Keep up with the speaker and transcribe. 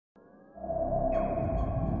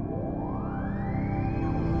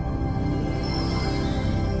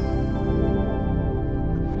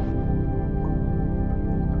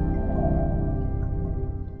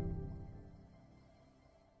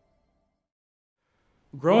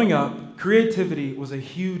Growing up, creativity was a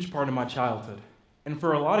huge part of my childhood. And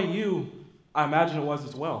for a lot of you, I imagine it was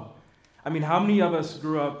as well. I mean, how many of us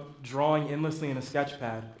grew up drawing endlessly in a sketch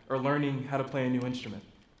pad or learning how to play a new instrument?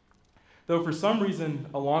 Though for some reason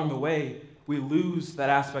along the way, we lose that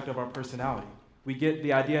aspect of our personality. We get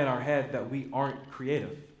the idea in our head that we aren't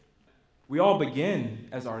creative. We all begin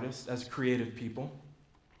as artists, as creative people,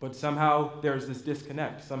 but somehow there's this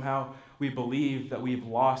disconnect. Somehow we believe that we've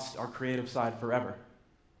lost our creative side forever.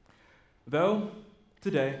 Though,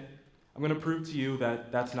 today, I'm going to prove to you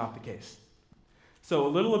that that's not the case. So, a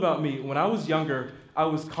little about me. When I was younger, I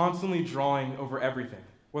was constantly drawing over everything,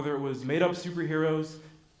 whether it was made up superheroes,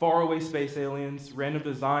 faraway space aliens, random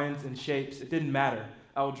designs and shapes, it didn't matter.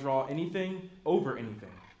 I would draw anything over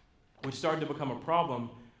anything, which started to become a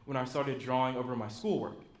problem when I started drawing over my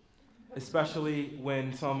schoolwork, especially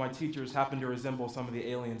when some of my teachers happened to resemble some of the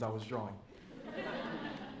aliens I was drawing.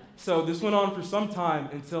 So this went on for some time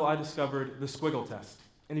until I discovered the squiggle test.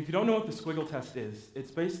 And if you don't know what the squiggle test is,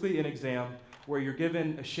 it's basically an exam where you're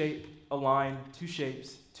given a shape, a line, two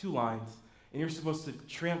shapes, two lines, and you're supposed to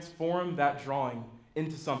transform that drawing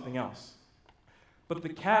into something else. But the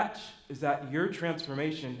catch is that your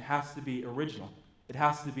transformation has to be original. It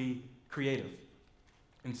has to be creative.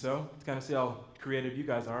 And so, to kind of see how creative you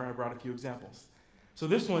guys are, I brought a few examples. So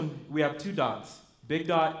this one, we have two dots, big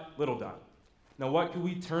dot, little dot. Now, what could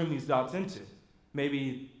we turn these dots into?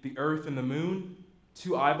 Maybe the earth and the moon,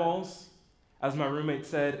 two eyeballs, as my roommate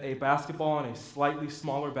said, a basketball and a slightly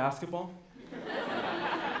smaller basketball.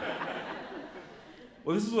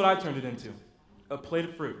 Well, this is what I turned it into, a plate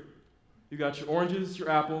of fruit. You got your oranges, your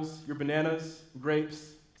apples, your bananas,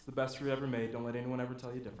 grapes. It's the best fruit ever made. Don't let anyone ever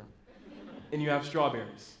tell you different. And you have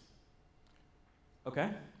strawberries. Okay?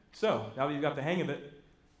 So, now that you've got the hang of it,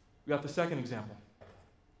 we got the second example.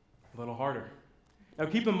 A little harder. Now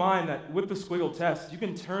keep in mind that with the squiggle test, you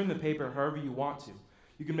can turn the paper however you want to.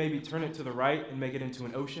 You can maybe turn it to the right and make it into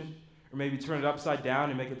an ocean, or maybe turn it upside down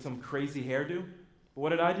and make it some crazy hairdo. But what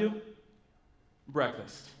did I do?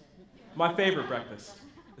 Breakfast. My favorite breakfast.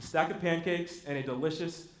 A stack of pancakes and a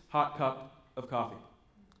delicious hot cup of coffee.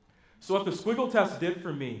 So what the squiggle test did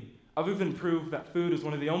for me, other than prove that food is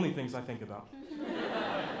one of the only things I think about,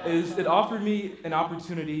 is it offered me an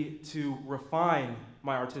opportunity to refine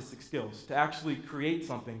my artistic skills, to actually create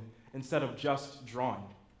something instead of just drawing.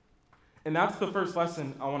 And that's the first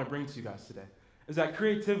lesson I want to bring to you guys today, is that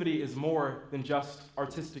creativity is more than just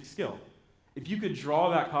artistic skill. If you could draw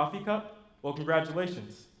that coffee cup, well,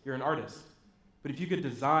 congratulations, you're an artist. But if you could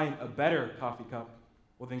design a better coffee cup,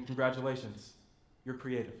 well then congratulations, you're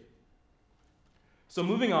creative. So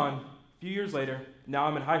moving on, a few years later, now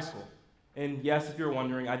I'm in high school. And yes, if you're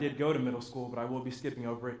wondering, I did go to middle school, but I will be skipping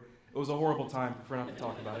over it. It was a horrible time, prefer not to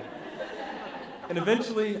talk about it. And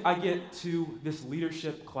eventually, I get to this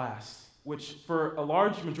leadership class, which for a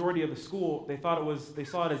large majority of the school, they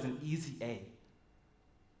saw it as an easy A.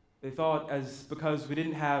 They thought because we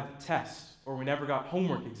didn't have tests or we never got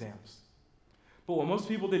homework exams. But what most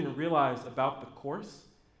people didn't realize about the course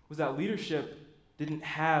was that leadership didn't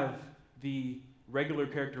have the regular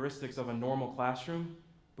characteristics of a normal classroom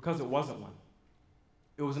because it wasn't one.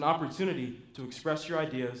 It was an opportunity to express your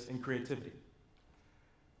ideas and creativity.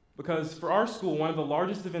 Because for our school, one of the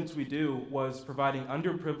largest events we do was providing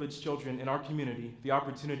underprivileged children in our community the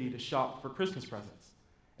opportunity to shop for Christmas presents.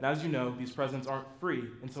 And as you know, these presents aren't free,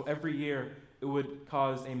 and so every year it would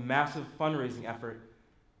cause a massive fundraising effort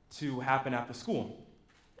to happen at the school.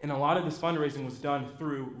 And a lot of this fundraising was done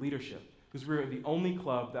through leadership, because we were the only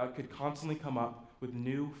club that could constantly come up with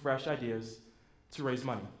new, fresh ideas to raise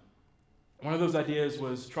money. One of those ideas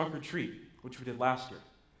was Trunk or Treat, which we did last year,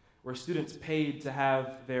 where students paid to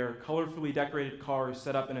have their colorfully decorated cars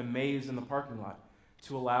set up in a maze in the parking lot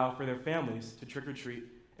to allow for their families to trick or treat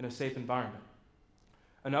in a safe environment.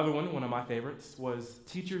 Another one of my favorites, was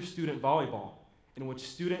teacher-student volleyball, in which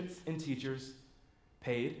students and teachers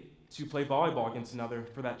paid to play volleyball against another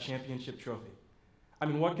for that championship trophy. I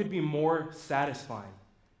mean, what could be more satisfying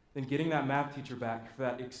than getting that math teacher back for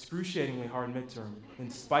that excruciatingly hard midterm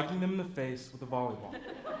and spiking them in the face with a volleyball?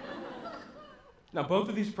 Now, both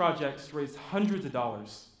of these projects raised hundreds of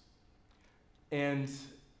dollars, and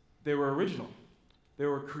they were original. They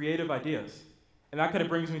were creative ideas. And that kind of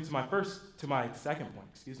brings me to my second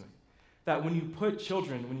point, that when you put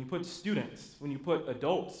children, when you put students, when you put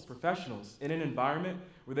adults, professionals in an environment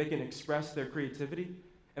where they can express their creativity,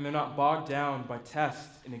 and they're not bogged down by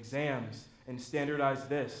tests and exams and standardize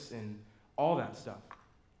this and all that stuff,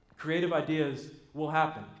 creative ideas will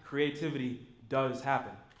happen. Creativity does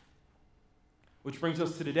happen. Which brings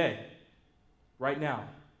us to today, right now.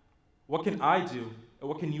 What can I do, and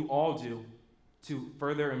what can you all do to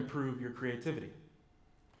further improve your creativity?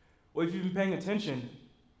 Well, if you've been paying attention,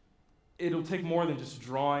 it'll take more than just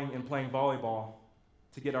drawing and playing volleyball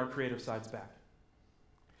to get our creative sides back.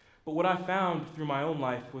 But what I found through my own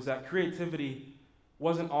life was that creativity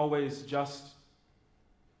wasn't always just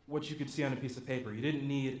what you could see on a piece of paper. You didn't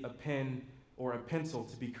need a pen or a pencil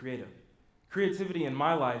to be creative. Creativity in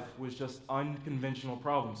my life was just unconventional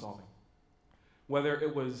problem solving. Whether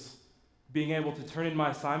it was being able to turn in my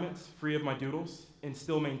assignments free of my doodles and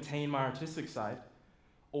still maintain my artistic side,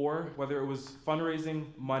 or whether it was fundraising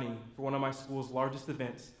money for one of my school's largest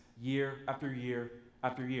events year after year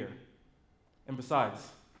after year. And besides,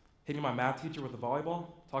 hitting my math teacher with a volleyball,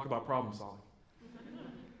 talk about problem solving.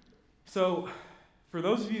 So, for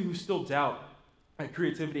those of you who still doubt that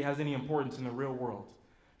creativity has any importance in the real world,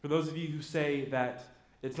 for those of you who say that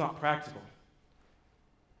it's not practical,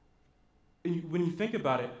 when you think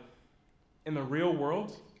about it, in the real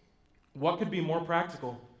world, what could be more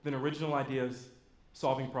practical than original ideas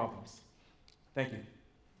solving problems? Thank you.